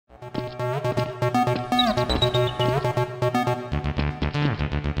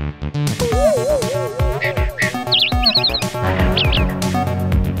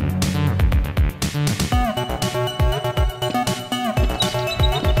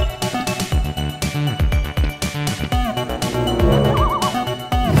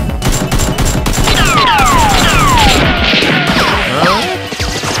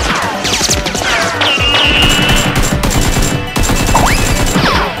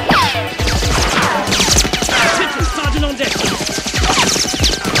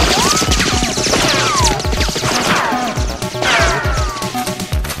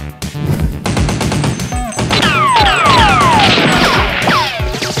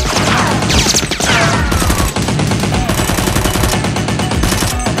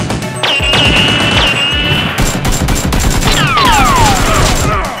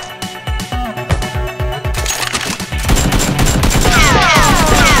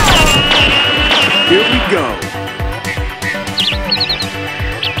go.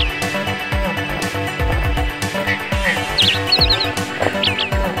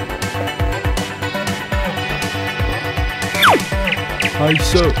 Hi,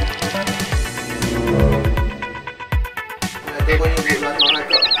 sir.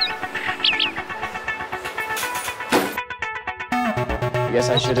 I guess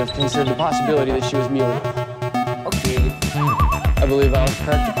I should have considered the possibility that she was mewing. Okay. I believe I was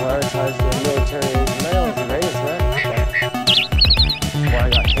correct to prioritize the military male as the greatest threat, but before I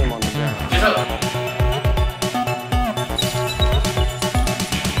got him on the ground.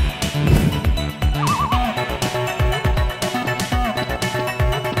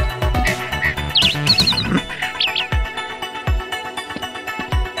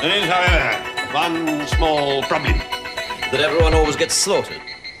 There is, however, one small problem. That everyone always gets slaughtered.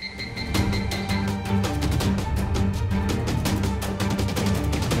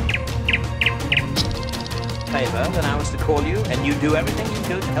 Favor, then I was to call you, and you do everything you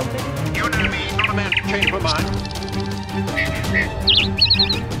could to help me? You know me, not a man to change my mind.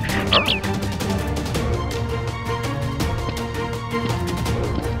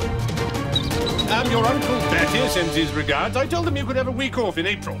 Your uncle Bertie sends his regards. I told him you could have a week off in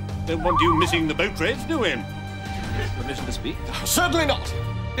April. Don't want you missing the boat race, do we? Permission to speak? Certainly not.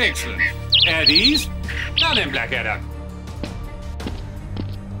 Excellent. At ease. Now then, Blackadder.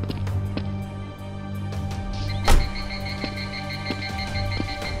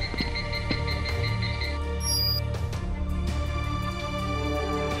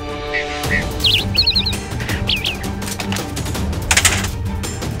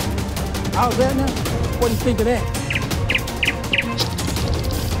 How's that now? What do you think of that?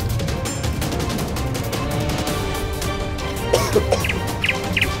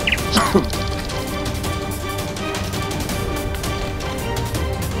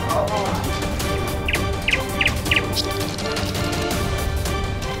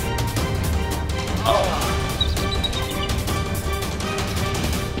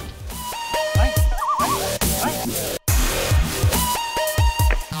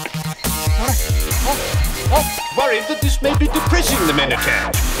 Worried that this may be depressing the men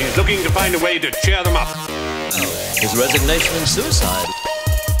attached. He's looking to find a way to cheer them up. His resignation and suicide.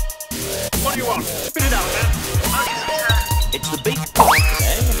 What do you want? Spit it out, man. It's the big talk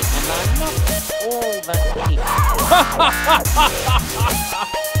today, and I'm not all that keen.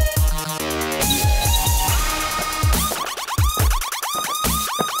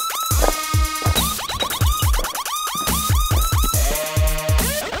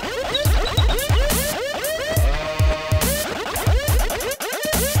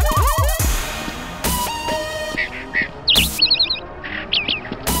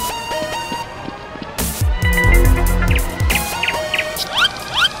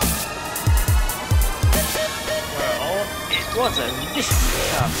 Was a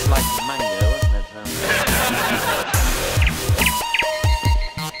vicious sharp slice of mango, wasn't it?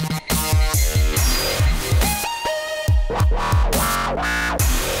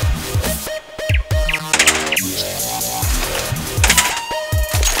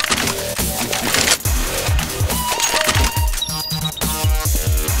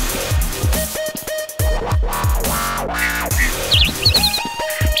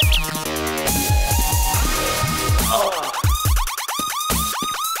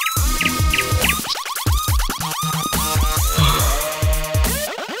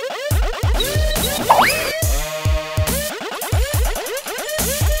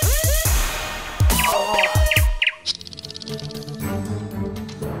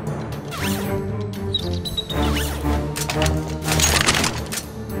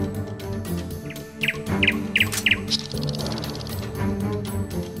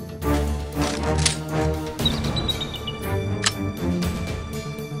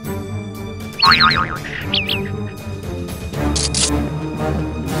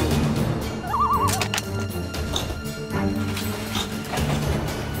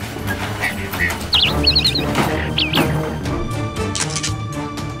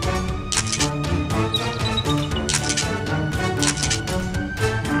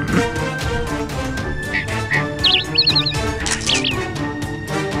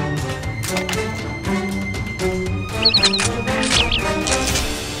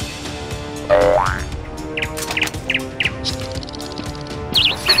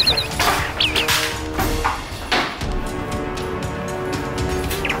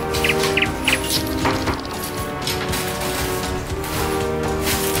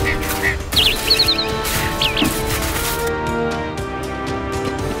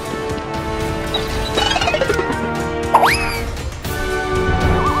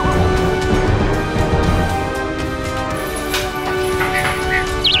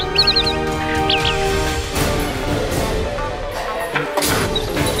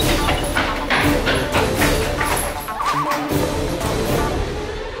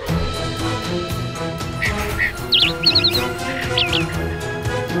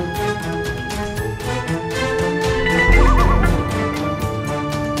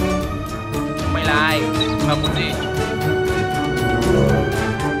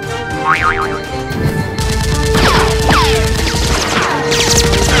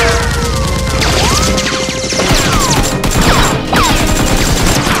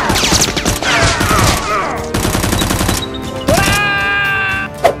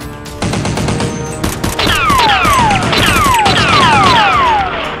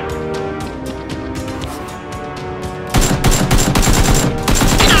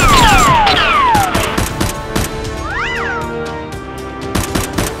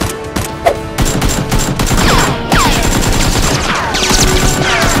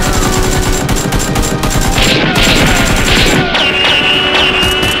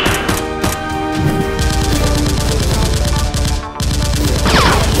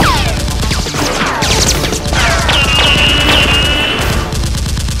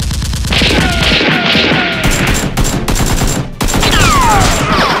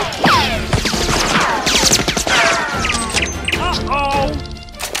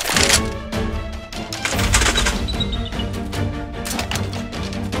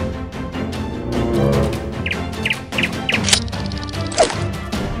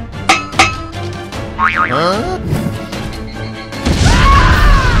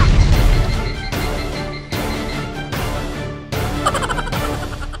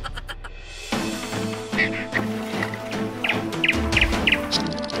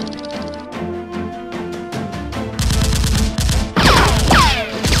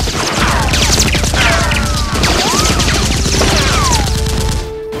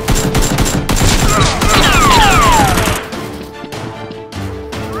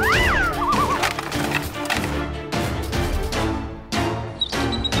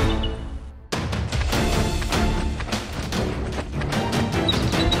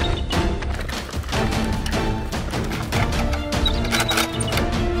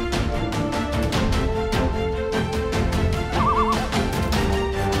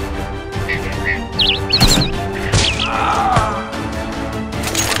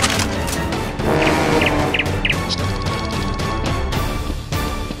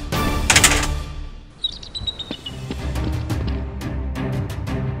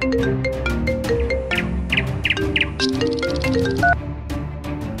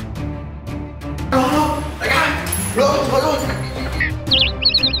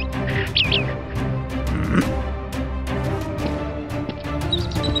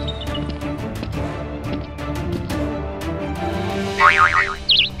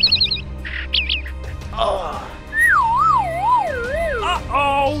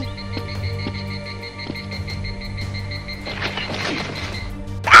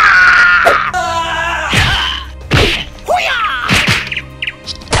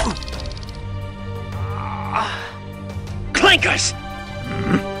 Clankers!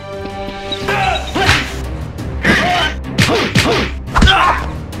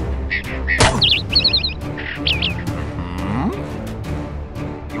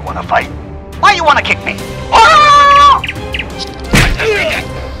 You wanna fight? Why you wanna kick me? Cái gì?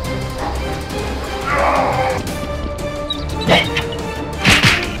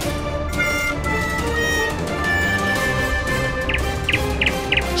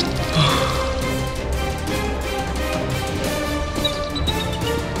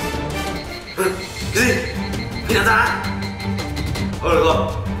 Phi nhắn ra. Được rồi,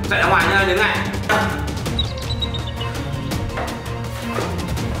 chạy ra ngoài nha, đến ngay.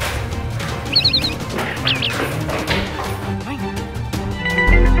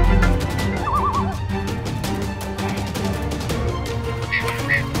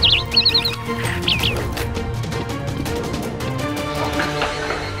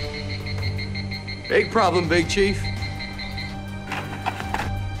 Big problem, Big Chief.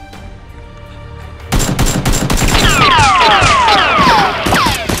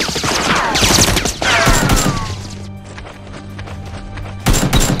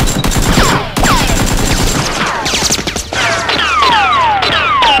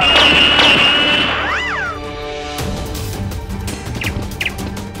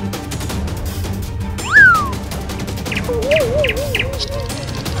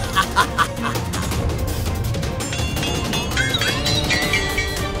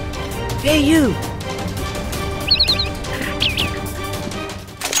 Hey, you!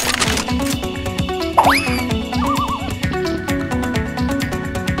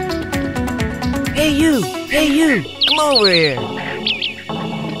 Hey, you! Hey, you! Come over here!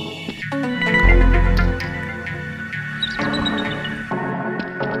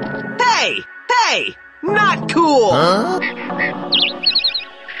 Hey! Hey! Not cool! Huh?